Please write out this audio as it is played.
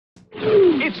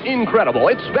It's incredible,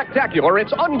 it's spectacular,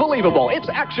 it's unbelievable, it's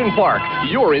Action Park.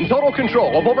 You're in total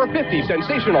control of over 50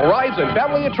 sensational rides and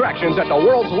family attractions at the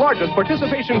world's largest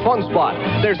participation fun spot.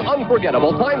 There's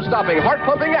unforgettable, time-stopping,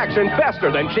 heart-pumping action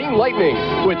faster than chain lightning,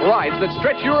 with rides that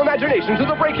stretch your imagination to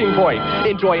the breaking point.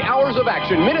 Enjoy hours of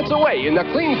action minutes away in the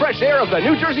clean, fresh air of the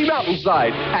New Jersey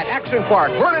mountainside at Action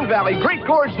Park, Vernon Valley, Great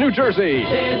Gorge, New Jersey.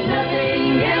 There's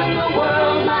nothing in the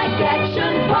world like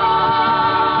Action Park.